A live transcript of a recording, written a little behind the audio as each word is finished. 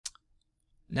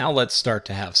Now let's start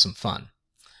to have some fun.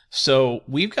 So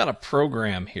we've got a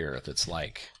program here that's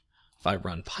like, if I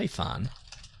run Python,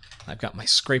 I've got my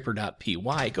scraper.py.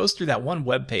 It goes through that one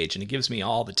web page and it gives me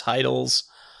all the titles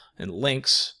and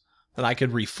links that I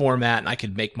could reformat, and I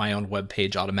could make my own web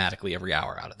page automatically every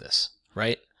hour out of this,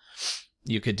 right?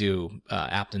 You could do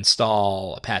apt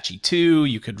install Apache 2.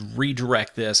 You could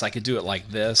redirect this. I could do it like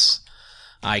this.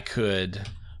 I could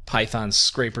Python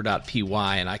scraper.py,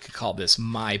 and I could call this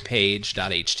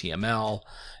mypage.html,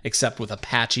 except with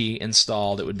Apache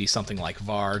installed, it would be something like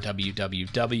var www.html,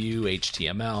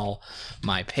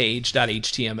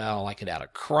 mypage.html. I could add a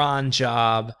cron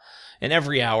job, and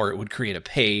every hour it would create a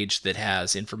page that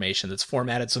has information that's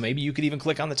formatted, so maybe you could even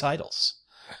click on the titles.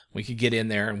 We could get in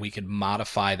there and we could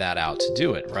modify that out to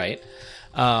do it, right?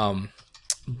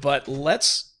 But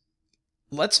let's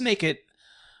make it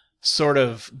sort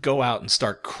of go out and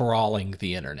start crawling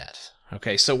the internet.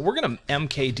 Okay, so we're going to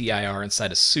mkdir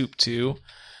inside of soup2,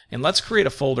 and let's create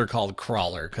a folder called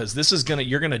crawler, because this is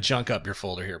you're going to junk up your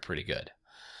folder here pretty good.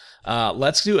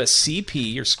 Let's do a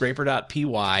cp, or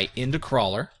scraper.py, into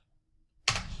crawler.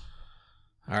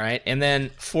 All right, and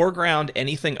then foreground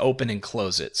anything open and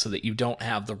close it so that you don't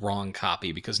have the wrong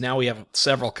copy, because now we have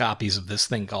several copies of this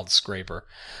thing called Scraper.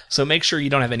 So make sure you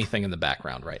don't have anything in the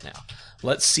background right now.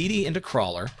 Let's cd into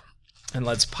crawler, and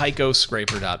let's pico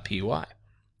scraper.py. All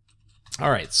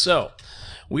right, so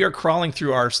we are crawling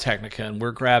through Ars Technica, and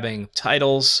we're grabbing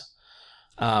titles,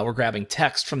 we're grabbing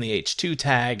text from the h2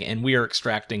 tag, and we are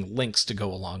extracting links to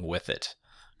go along with it.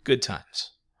 Good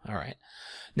times. All right.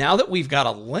 Now that we've got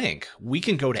a link, we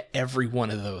can go to every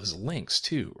one of those links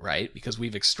too, right? Because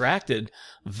we've extracted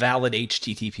valid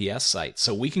HTTPS sites.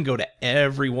 So we can go to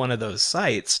every one of those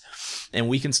sites and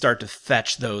we can start to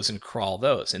fetch those and crawl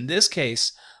those. In this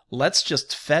case, let's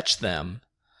just fetch them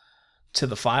to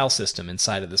the file system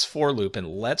inside of this for loop, and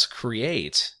let's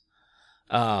create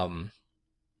a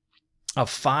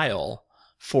file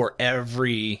for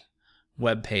every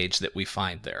web page that we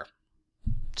find there.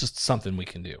 Just something we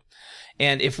can do.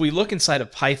 And if we look inside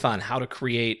of Python how to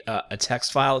create a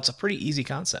text file, it's a pretty easy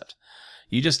concept.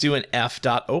 You just do an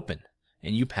f.open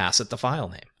and you pass it the file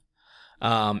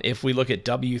name. If we look at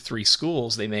W3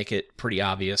 Schools, they make it pretty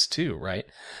obvious too, right?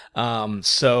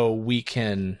 So we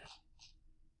can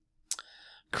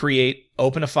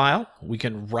open a file, we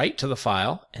can write to the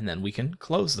file, and then we can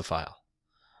close the file.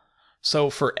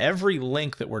 So for every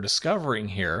link that we're discovering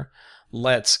here,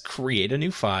 let's create a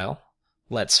new file.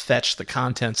 Let's fetch the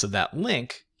contents of that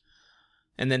link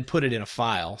and then put it in a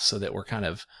file so that we're kind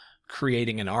of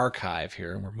creating an archive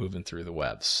here and we're moving through the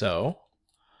web. So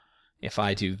if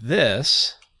I do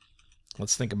this,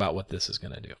 let's think about what this is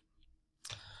going to do.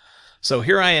 So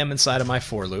here I am inside of my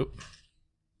for loop.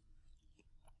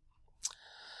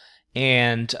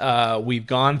 And we've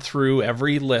gone through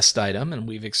every list item and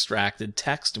we've extracted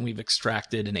text and we've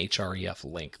extracted an href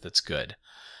link that's good.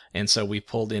 And so we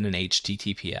pulled in an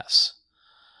HTTPS.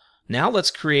 Now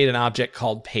let's create an object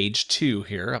called page2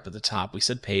 here. Up at the top we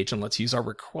said page, and let's use our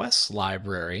requests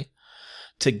library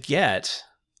to get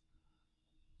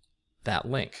that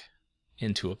link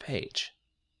into a page.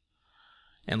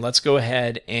 And let's go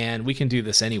ahead, and we can do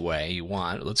this any way you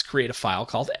want. Let's create a file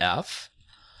called f,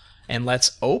 and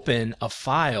let's open a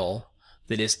file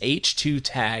that is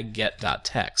h2tag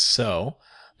get.txt. So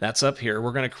that's up here.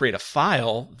 We're going to create a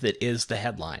file that is the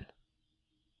headline.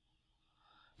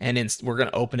 And we're going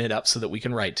to open it up so that we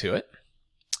can write to it.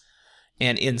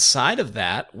 And inside of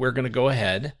that, we're going to go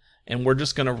ahead and we're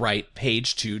just going to write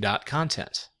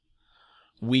page2.content.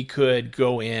 We could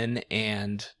go in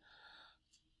and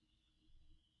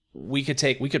we could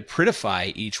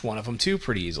prettify each one of them too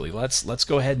pretty easily. Let's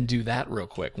go ahead and do that real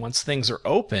quick. Once things are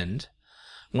opened,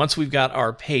 once we've got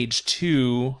our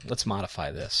page2, let's modify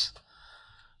this.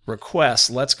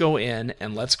 Request, let's go in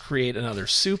and let's create another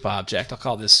soup object. I'll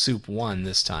call this soup1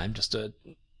 this time just to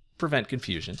prevent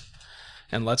confusion.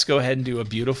 And let's go ahead and do a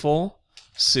beautiful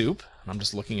soup. I'm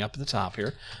just looking up at the top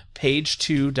here.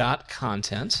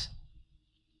 Page2.content.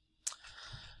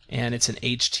 And it's an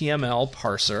HTML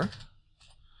parser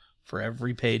for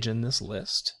every page in this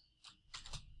list.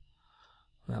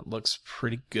 That looks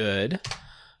pretty good.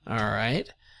 All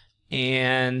right.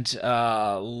 And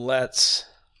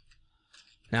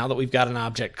now that we've got an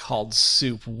object called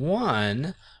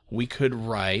soup1, we could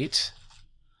write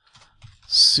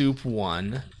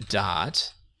soup1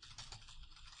 dot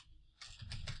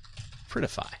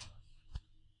prettify.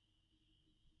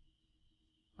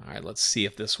 All right, let's see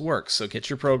if this works. So get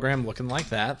your program looking like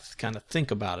that. Kind of think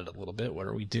about it a little bit. What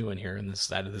are we doing here in this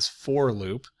side of this for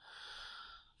loop?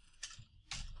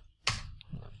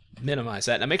 minimize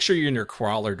that. Now make sure you're in your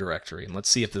crawler directory, and let's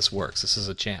see if this works. This is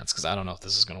a chance, because I don't know if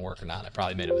this is going to work or not. I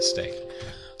probably made a mistake.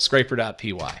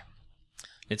 Scraper.py.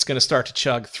 It's going to start to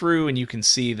chug through, and you can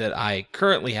see that I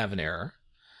currently have an error.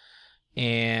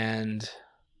 And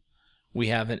we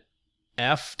have an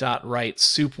f.write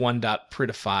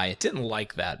soup1.prettify. It didn't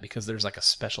like that because there's like a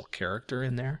special character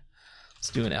in there. Let's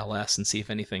do an ls and see if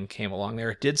anything came along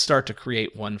there. It did start to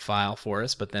create one file for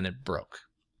us, but then it broke.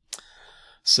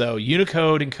 So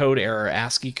Unicode encode error,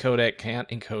 ASCII codec can't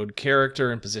encode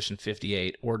character in position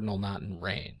 58, ordinal not in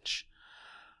range.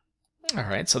 All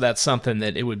right, so that's something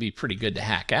that it would be pretty good to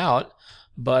hack out,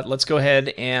 but let's go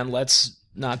ahead and let's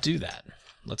not do that.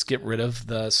 Let's get rid of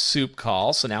the soup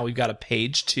call. So now we've got a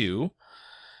page 2,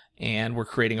 and we're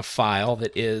creating a file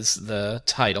that is the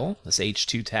title, this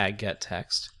h2 tag get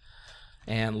text.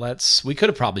 And we could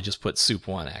have probably just put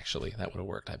soup1 actually. That would have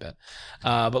worked, I bet.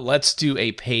 But let's do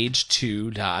a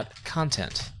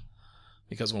page2.content.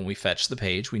 Because when we fetch the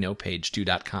page, we know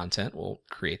page2.content will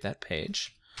create that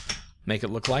page. Make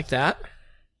it look like that.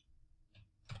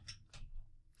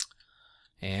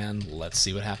 And let's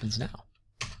see what happens now.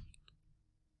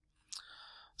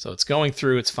 So it's going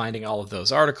through, it's finding all of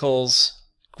those articles.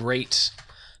 Great.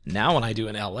 Now when I do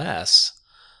an ls,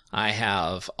 I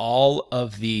have all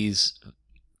of these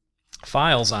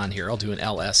files on here. I'll do an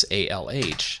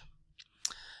lsalh.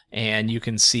 And you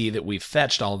can see that we've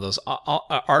fetched all of those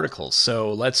articles.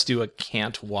 So let's do a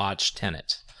can't watch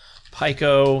tenant.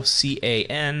 Pico,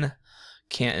 CAN,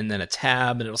 can't, and then a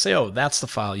tab, and it'll say, oh, that's the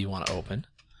file you want to open.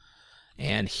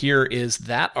 And here is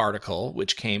that article,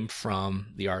 which came from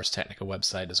the Ars Technica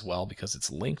website as well, because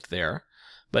it's linked there,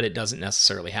 but it doesn't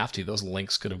necessarily have to. Those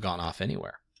links could have gone off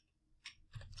anywhere.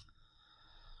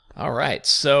 All right,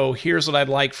 so here's what I'd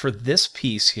like for this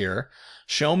piece here.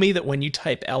 Show me that when you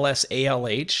type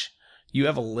lsalh, you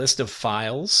have a list of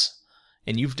files,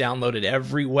 and you've downloaded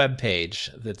every web page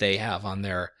that they have on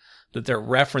there that they're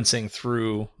referencing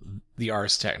through the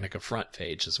Ars Technica front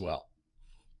page as well.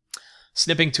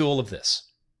 Snipping tool of this.